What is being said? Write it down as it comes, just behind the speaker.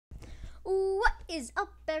Is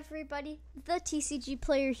up, everybody? The TCG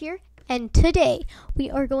player here, and today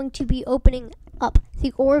we are going to be opening up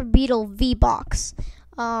the Orbeetle V Box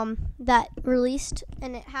that released,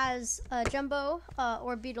 and it has a jumbo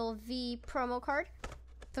Orbeetle V promo card,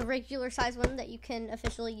 the regular size one that you can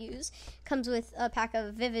officially use. Comes with a pack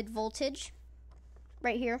of Vivid Voltage,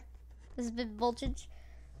 right here. This is Vivid Voltage.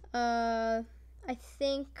 I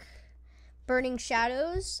think Burning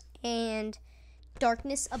Shadows and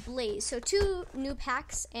Darkness Ablaze. So 2 new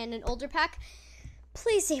packs and an older pack.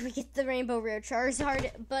 Please say we get the Rainbow Rare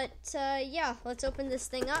Charizard. But yeah, let's open this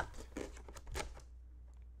thing up.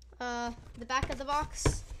 The back of the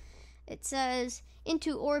box, it says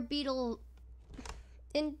into orbit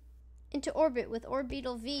with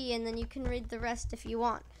Orbeetle V, and then you can read the rest if you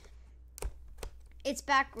want. It's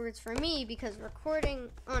backwards for me because recording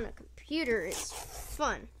on a computer is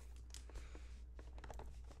fun.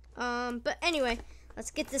 But anyway,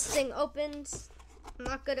 let's get this thing opened. I'm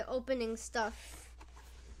not good at opening stuff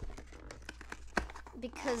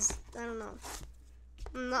because, I don't know.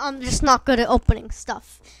 I'm just not good at opening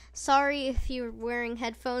stuff. Sorry if you're wearing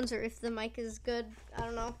headphones or if the mic is good. I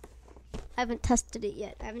don't know. I haven't tested it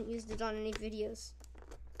yet. I haven't used it on any videos.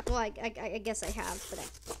 Well, I guess I have, but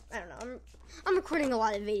I don't know. I'm recording a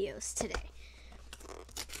lot of videos today.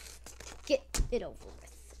 Get it over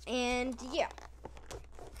with. And yeah.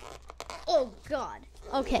 Oh, God.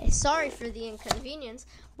 Okay, sorry for the inconvenience.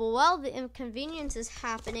 But while the inconvenience is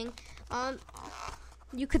happening,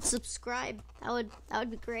 you could subscribe. That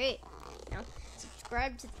would be great. You know,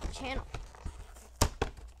 subscribe to the channel.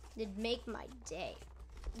 It'd make my day.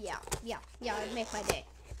 Yeah, it'd make my day.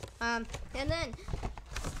 And then,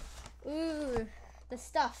 ooh, the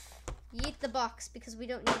stuff. Yeet the box because we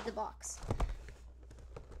don't need the box.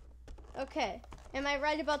 Okay. Am I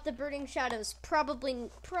right about the Burning Shadows? Probably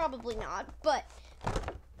not, but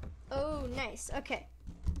oh, nice. Okay.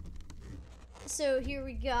 So here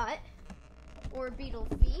we got Orbeetle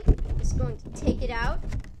V. I'm just going to take it out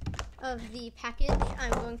of the package.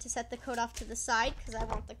 I'm going to set the code off to the side because I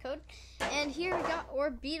want the code. And here we got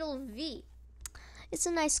Orbeetle V. It's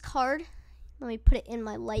a nice card. Let me put it in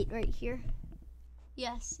my light right here.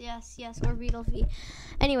 Yes, Orbeetle V.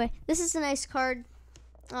 Anyway, this is a nice card.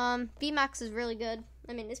 VMAX is really good.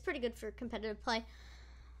 I mean, it's pretty good for competitive play.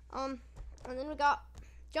 And then we got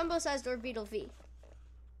jumbo-sized Orbeetle V.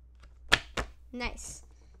 Nice.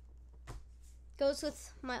 Goes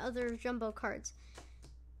with my other jumbo cards.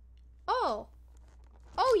 Oh,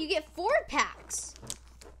 you get 4 packs.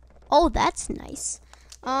 Oh, that's nice.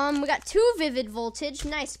 We got 2 Vivid Voltage.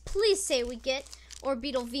 Nice. Please say we get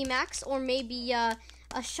Orbeetle VMAX or maybe a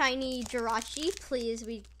shiny Jirachi. Please,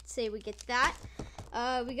 we say we get that.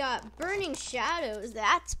 We got Burning Shadows.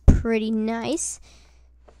 That's pretty nice.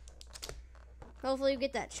 Hopefully we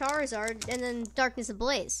get that Charizard. And then Darkness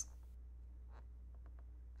Ablaze.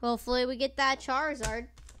 Hopefully we get that Charizard.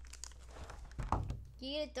 Get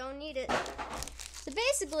it, don't need it. So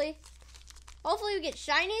basically, hopefully we get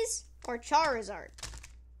shinies or Charizard.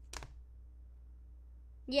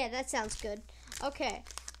 Yeah, that sounds good. Okay.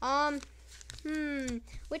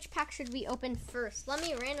 Which pack should we open first? Let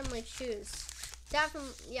me randomly choose.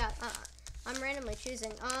 Definitely, yeah, I'm randomly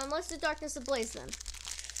choosing. Let's do Darkness Ablaze then.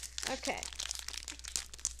 Okay.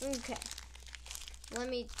 Let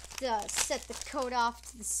me set the code off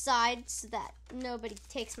to the side so that nobody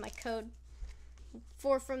takes my code.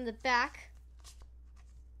 4 from the back.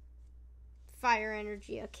 Fire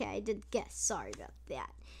Energy. Okay, I did guess. Sorry about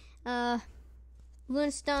that.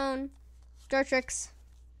 Lunestone, Dartrix,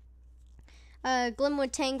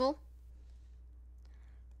 Glimwood Tangle,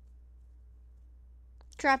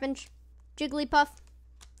 Trapinch, Jigglypuff,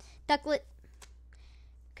 Ducklet,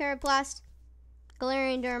 Caraplast,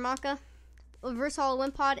 Galarian Darumaka, Reverse Hollow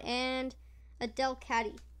Wimpod, and a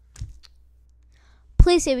Delcatty.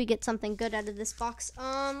 Please say we get something good out of this box.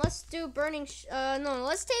 Let's do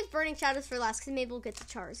let's save Burning Shadows for last, because maybe we'll get the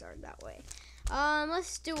Charizard that way.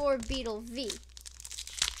 Let's do Orbeetle V.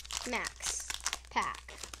 Max.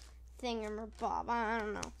 Pack. Thingamabob. I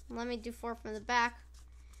don't know. Let me do 4 from the back.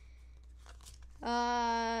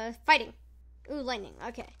 Fighting. Ooh, lightning.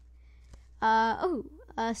 Okay.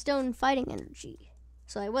 Stone Fighting Energy.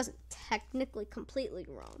 So I wasn't technically completely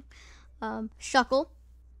wrong. Shuckle.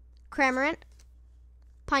 Cramorant.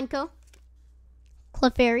 Pineco.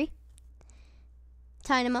 Clefairy.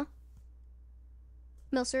 Tynamo.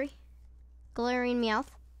 Milcery. Galarian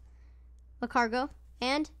Meowth. Macargo.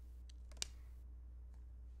 And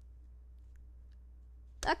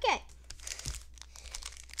okay.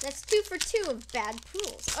 That's 2 for 2 of bad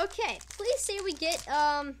pools. Okay, please say we get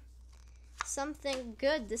something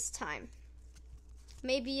good this time.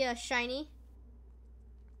 Maybe a shiny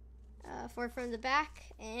 4 from the back,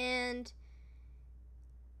 and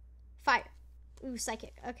fire. Ooh,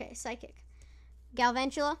 psychic. Okay, psychic.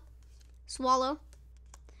 Galvantula, Swallow,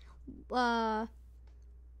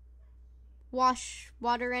 Wash,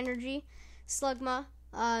 Water Energy, Slugma,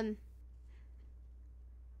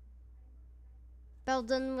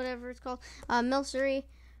 Beldon, whatever it's called, Milcery,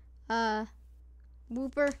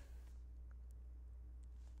 Whooper.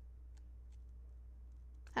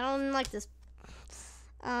 I don't like this.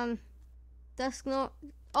 Dusknoir.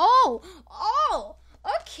 Oh,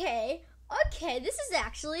 okay, this is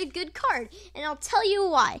actually a good card, and I'll tell you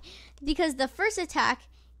why. Because the first attack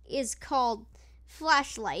is called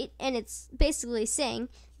Flashlight, and it's basically saying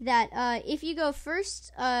that if you go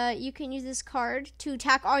first, you can use this card to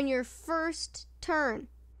attack on your first turn.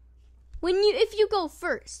 If you go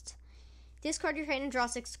first, discard your hand and draw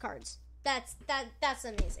 6 cards. That's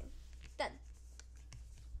amazing.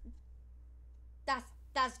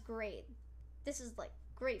 That's great. This is like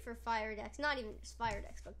great for fire decks, not even just fire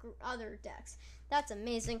decks, but other decks. That's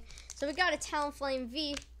amazing. So we got a Talonflame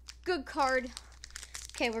V, good card.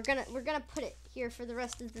 Okay, we're gonna put it here for the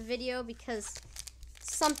rest of the video because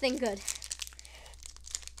something good.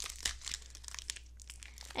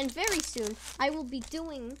 And very soon I will be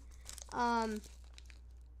doing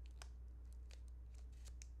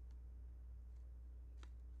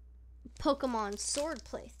Pokemon Sword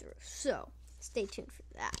playthrough. So stay tuned for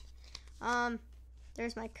that.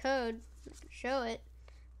 There's my code. I can show it.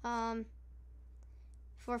 4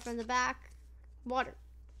 from the back. Water.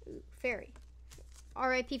 Ooh, Fairy.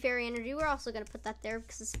 R.I.P. Fairy Energy. We're also going to put that there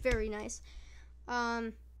because it's very nice.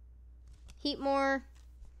 Heatmore.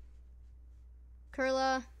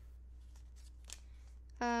 Curla.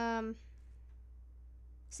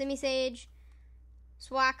 Simisage.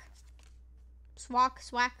 Swak,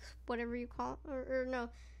 whatever you call it. Or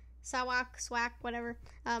no. Sawak, Swak, whatever.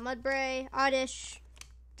 Mudbray, Oddish,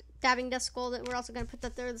 Dabbing Duskull. We're also going to put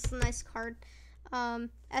that there. This is a nice card.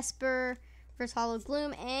 Esper, versus Hollow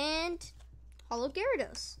Gloom, and Hollow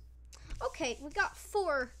Gyarados. Okay, we got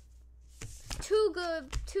 4.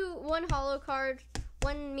 1 hollow card,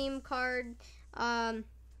 1 meme card,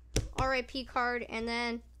 RIP card, and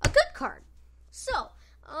then a good card. So,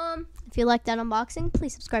 if you like that unboxing,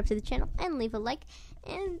 please subscribe to the channel and leave a like.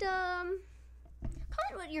 And, comment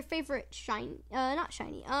what your favorite comment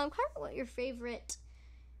what your favorite,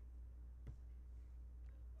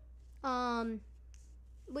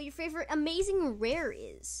 what your favorite amazing rare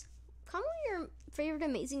is. Comment what your favorite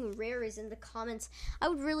amazing rare is in the comments. I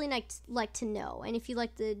would really like to know. And if you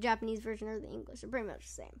like the Japanese version or the English, they're pretty much the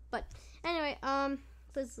same. But anyway,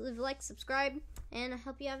 please leave a like, subscribe, and I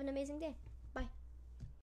hope you have an amazing day.